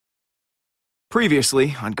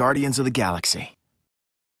Previously on Guardians of the Galaxy.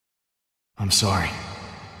 I'm sorry,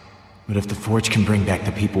 but if the Forge can bring back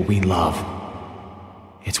the people we love,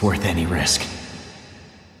 it's worth any risk.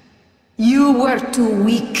 You were too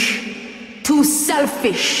weak, too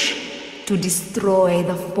selfish to destroy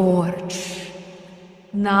the Forge.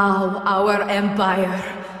 Now our empire,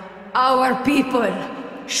 our people,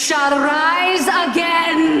 shall rise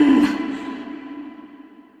again!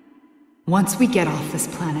 Once we get off this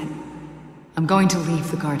planet, I'm going to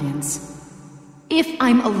leave the Guardians. If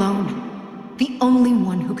I'm alone, the only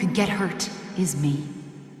one who could get hurt is me.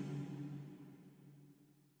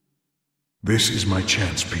 This is my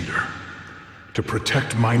chance, Peter. To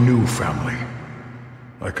protect my new family.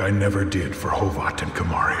 Like I never did for Hovat and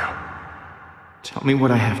Kamaria. Tell me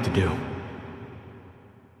what I have to do.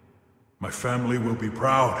 My family will be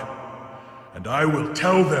proud. And I will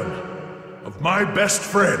tell them of my best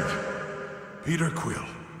friend, Peter Quill.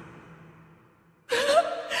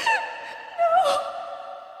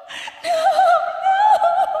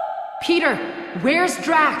 Peter, where's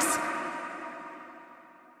Drax?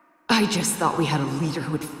 I just thought we had a leader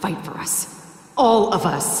who would fight for us. All of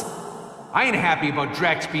us. I ain't happy about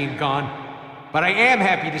Drax being gone, but I am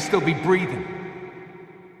happy to still be breathing.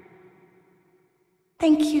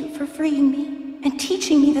 Thank you for freeing me and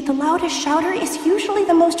teaching me that the loudest shouter is usually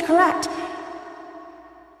the most correct.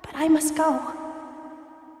 But I must go.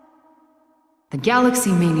 The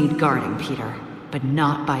galaxy may need guarding, Peter, but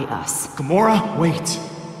not by us. Gamora, wait!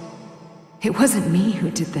 It wasn't me who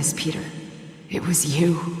did this, Peter. It was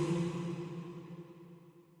you.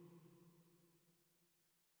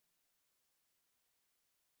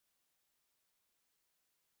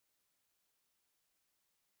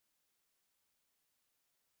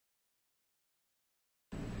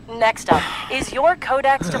 Next up, is your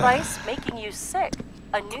Codex device making you sick?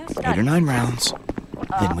 A new study... 8 or 9 rounds,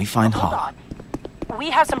 then we find hold Hala. on. We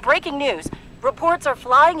have some breaking news. Reports are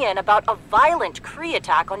flying in about a violent Kree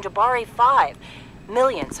attack on Jabari 5.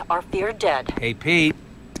 Millions are feared dead. Hey, Pete.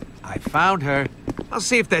 I found her. I'll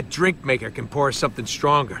see if that drink maker can pour us something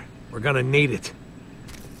stronger. We're gonna need it.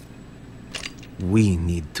 We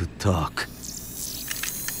need to talk.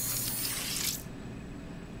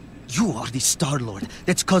 You are the Star-Lord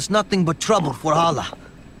that's caused nothing but trouble for Hala.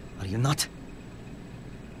 Are you not?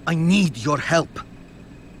 I need your help.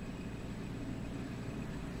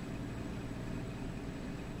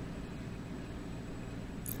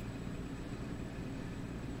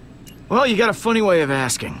 Well, you got a funny way of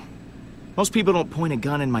asking. Most people don't point a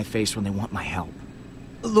gun in my face when they want my help.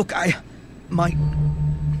 Look, My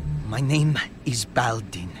name is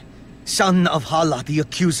Baldin, son of Hala the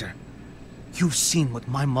Accuser. You've seen what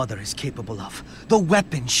my mother is capable of, the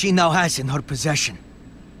weapon she now has in her possession.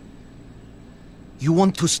 You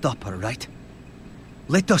want to stop her, right?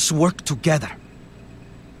 Let us work together.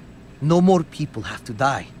 No more people have to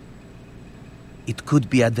die. It could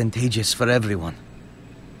be advantageous for everyone.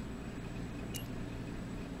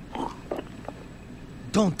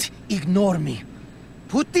 Don't ignore me.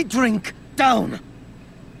 Put the drink down.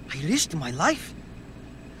 I risked my life.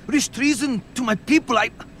 Risked treason to my people.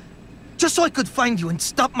 Just so I could find you and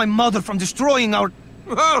stop my mother from destroying our...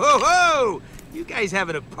 Whoa, whoa, whoa! You guys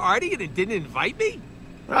having a party and it didn't invite me?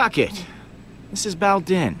 Rocket, this is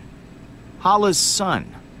Baldin, Hala's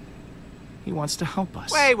son. He wants to help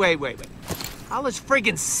us. Wait. Hala's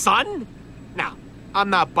friggin' son? Now, I'm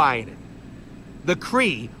not buying it. The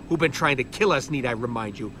Kree, who've been trying to kill us, need I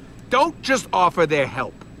remind you, don't just offer their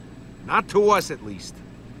help. Not to us, at least.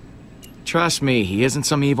 Trust me, he isn't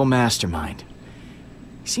some evil mastermind.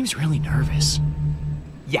 He seems really nervous.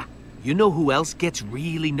 Yeah, you know who else gets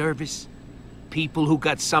really nervous? People who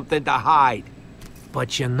got something to hide.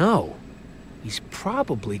 But you know, he's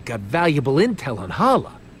probably got valuable intel on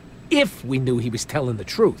Hala. If we knew he was telling the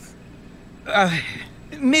truth.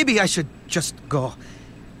 Maybe I should just go.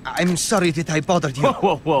 I'm sorry that I bothered you.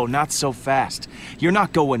 Whoa, not so fast. You're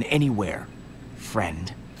not going anywhere,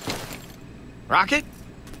 friend. Rocket?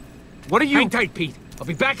 What are you... Hang tight, Pete. I'll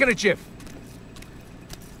be back in a jiff.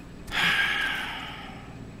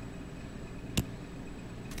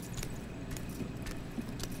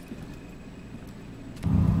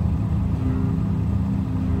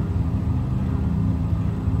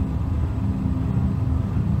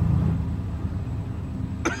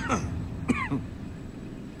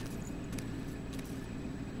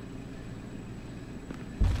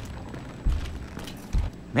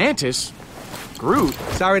 Mantis? Groot?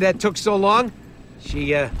 Sorry that took so long.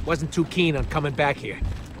 She, wasn't too keen on coming back here.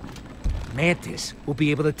 Mantis will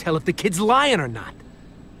be able to tell if the kid's lying or not.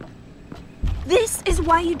 This is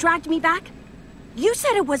why you dragged me back? You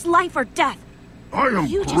said it was life or death. I am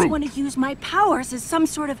You just Groot. want to use my powers as some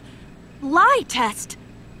sort of lie test.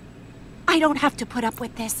 I don't have to put up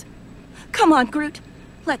with this. Come on, Groot.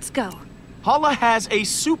 Let's go. Hala has a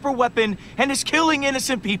super weapon and is killing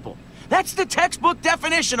innocent people. That's the textbook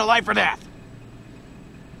definition of life or death.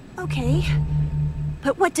 Okay.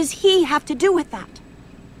 But what does he have to do with that?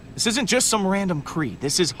 This isn't just some random Kree.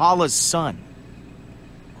 This is Hala's son.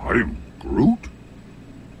 I'm Groot?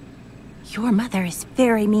 Your mother is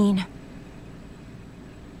very mean.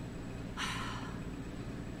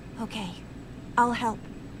 Okay, I'll help.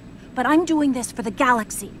 But I'm doing this for the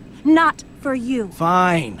galaxy, not for you.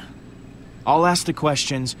 Fine. I'll ask the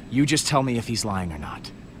questions. You just tell me if he's lying or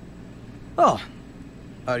not. Oh.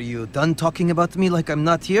 Are you done talking about me like I'm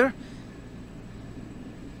not here?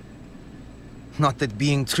 Not that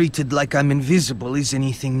being treated like I'm invisible is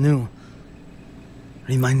anything new.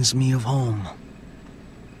 Reminds me of home.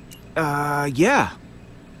 Yeah.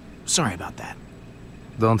 Sorry about that.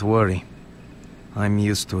 Don't worry. I'm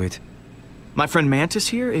used to it. My friend Mantis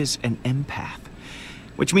here is an empath,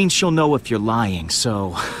 which means she'll know if you're lying,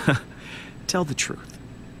 so tell the truth.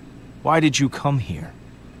 Why did you come here?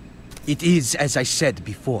 It is as I said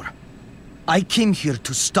before. I came here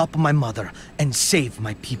to stop my mother and save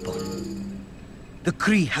my people. The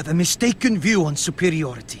Kree have a mistaken view on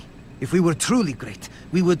superiority. If we were truly great,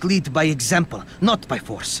 we would lead by example, not by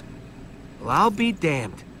force. Well, I'll be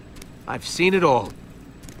damned. I've seen it all.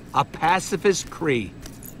 A pacifist Kree.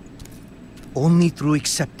 Only through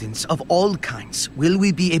acceptance of all kinds will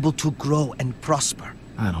we be able to grow and prosper.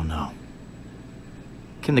 I don't know.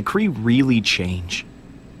 Can the Kree really change?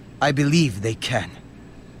 I believe they can.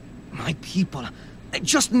 My people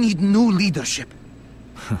just need new leadership.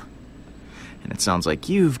 And it sounds like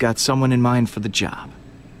you've got someone in mind for the job.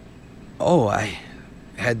 Oh, I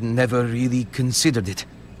had never really considered it.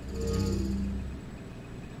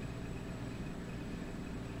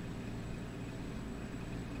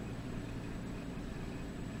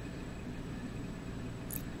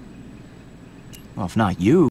 Well, if not you,